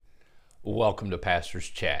Welcome to Pastor's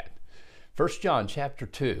Chat. 1 John chapter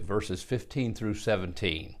 2, verses 15 through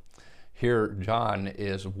 17. Here John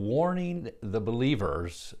is warning the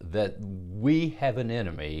believers that we have an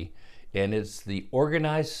enemy, and it's the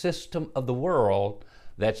organized system of the world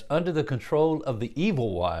that's under the control of the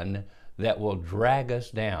evil one that will drag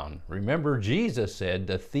us down. Remember, Jesus said,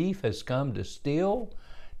 the thief has come to steal,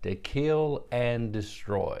 to kill, and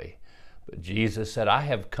destroy. But Jesus said, I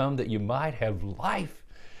have come that you might have life,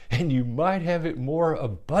 and you might have it more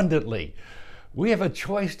abundantly. We have a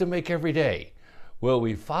choice to make every day. Will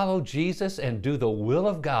we follow Jesus and do the will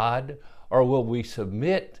of God, or will we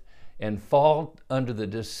submit and fall under the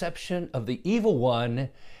deception of the evil one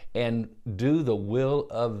and do the will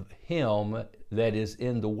of him that is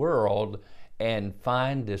in the world and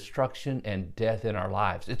find destruction and death in our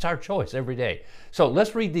lives? It's our choice every day. So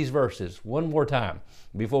let's read these verses one more time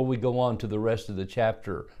before we go on to the rest of the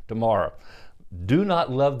chapter tomorrow. Do not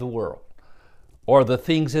love the world or the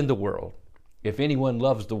things in the world. If anyone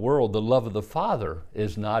loves the world, the love of the Father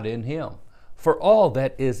is not in him. For all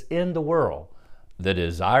that is in the world, the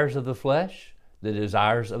desires of the flesh, the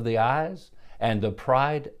desires of the eyes, and the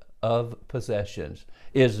pride of possessions,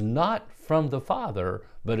 is not from the Father,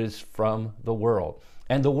 but is from the world.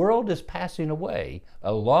 And the world is passing away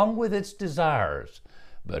along with its desires.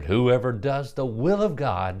 But whoever does the will of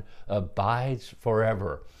God abides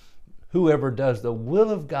forever. Whoever does the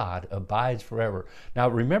will of God abides forever. Now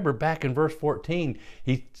remember, back in verse 14,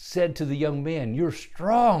 he said to the young man, you're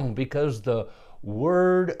strong because the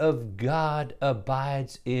word of God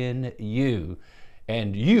abides in you,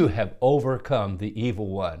 and you have overcome the evil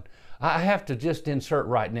one. I have to just insert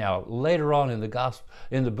right now, later on in the gospel,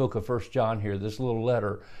 in the book of 1 John here, this little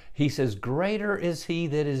letter, he says, greater is he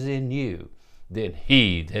that is in you than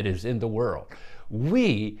he that is in the world.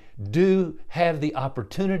 We do have the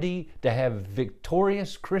opportunity to have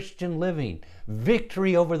victorious Christian living,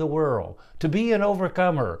 victory over the world, to be an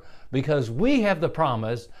overcomer, because we have the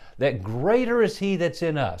promise that greater is he that's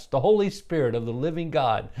in us, the Holy Spirit of the living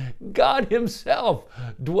God. God himself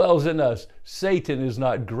dwells in us. Satan is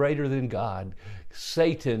not greater than God.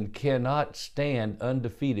 Satan cannot stand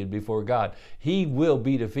undefeated before God. He will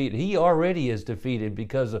be defeated. He already is defeated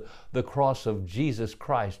because of the cross of Jesus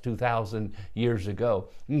Christ 2,000 years ago.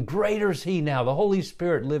 And greater is he now, the Holy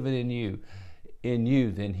Spirit living in you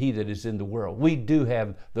than he that is in the world. We do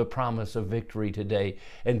have the promise of victory today.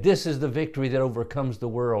 And this is the victory that overcomes the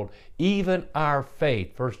world, even our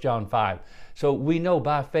faith, 1 John 5. So we know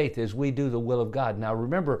by faith as we do the will of God. Now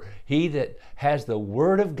remember, he that has the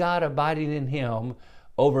word of God abiding in him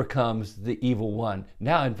overcomes the evil one.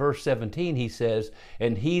 Now in verse 17 he says,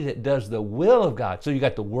 and he that does the will of God. So you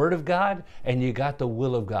got the word of God and you got the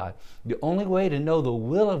will of God. The only way to know the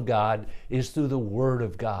will of God is through the word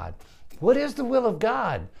of God. What is the will of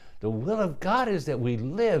God? The will of God is that we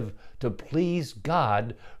live to please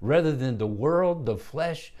God rather than the world, the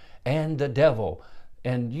flesh, and the devil.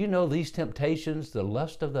 And you know these temptations, the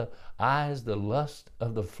lust of the eyes, the lust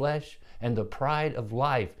of the flesh, and the pride of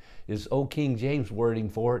life is old King James wording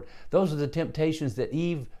for it. Those are the temptations that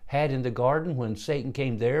Eve had in the garden when Satan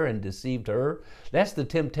came there and deceived her. That's the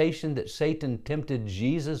temptation that Satan tempted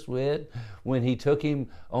Jesus with when he took him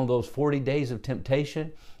on those 40 days of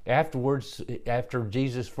temptation. Afterwards, after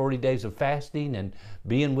Jesus' 40 days of fasting and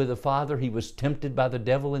being with the Father, he was tempted by the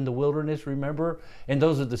devil in the wilderness, remember? And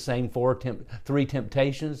those are the same three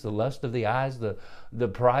temptations, the lust of the eyes, the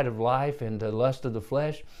pride of life, and the lust of the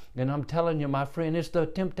flesh. And I'm telling you, my friend, it's the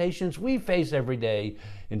temptations we face every day.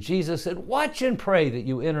 And Jesus said, watch and pray that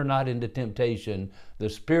you enter not into temptation. The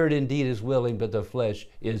spirit indeed is willing, but the flesh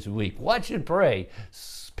is weak. Watch and pray.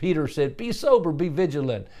 Peter said, be sober, be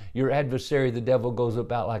vigilant. Your adversary, the devil, goes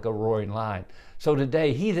about like a roaring lion. So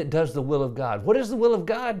today, he that does the will of God. What is the will of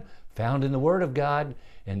God? Found in the Word of God.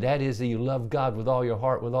 And that is that you love God with all your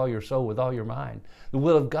heart, with all your soul, with all your mind. The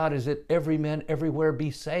will of God is that every man everywhere be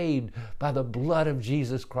saved by the blood of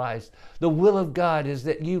Jesus Christ. The will of God is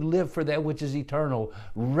that you live for that which is eternal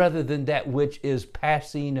rather than that which is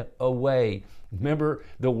passing away. Remember,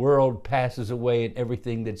 the world passes away and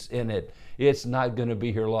everything that's in it. It's not going to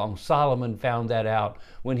be here long. Solomon found that out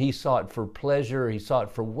when he sought for pleasure, he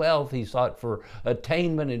sought for wealth, he sought for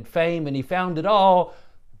attainment and fame, and he found it all.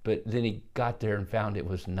 But then he got there and found it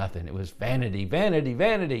was nothing. It was vanity, vanity,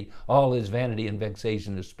 vanity. All is vanity and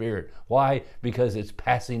vexation of spirit. Why? Because it's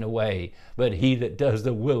passing away. But he that does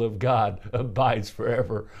the will of God abides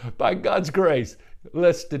forever. By God's grace,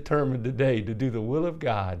 let's determine today to do the will of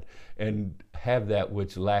God and have that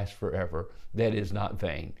which lasts forever. That is not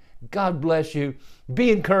vain. God bless you.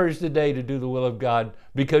 Be encouraged today to do the will of God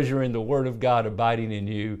because you're in the Word of God abiding in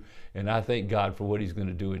you. And I thank God for what He's going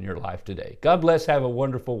to do in your life today. God bless. Have a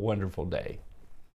wonderful, wonderful day.